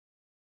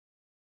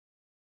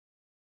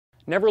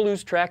Never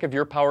lose track of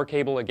your power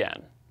cable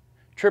again.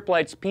 Tripp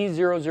Lite's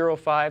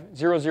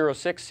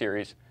P005-006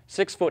 series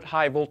 6-foot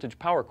high voltage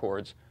power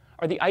cords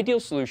are the ideal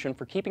solution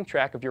for keeping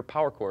track of your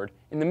power cord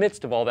in the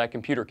midst of all that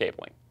computer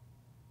cabling.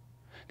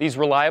 These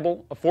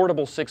reliable,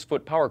 affordable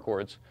 6-foot power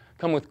cords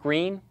come with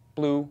green,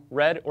 blue,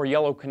 red, or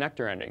yellow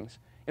connector endings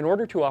in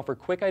order to offer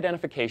quick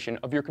identification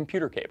of your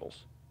computer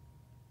cables.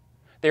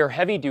 They are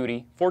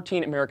heavy-duty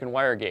 14 American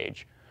wire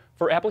gauge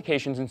for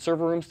applications in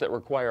server rooms that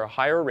require a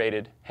higher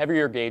rated,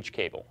 heavier gauge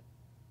cable.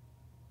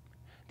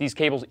 These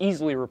cables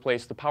easily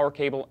replace the power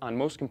cable on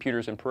most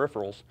computers and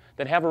peripherals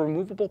that have a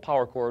removable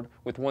power cord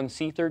with one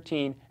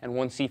C13 and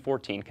one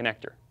C14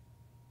 connector.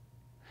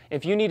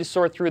 If you need to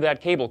sort through that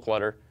cable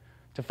clutter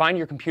to find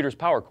your computer's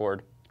power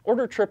cord,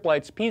 order Tripp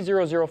Lite's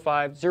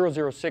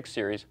P005-006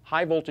 series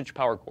high voltage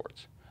power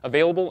cords,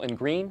 available in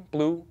green,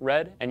 blue,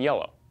 red, and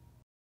yellow.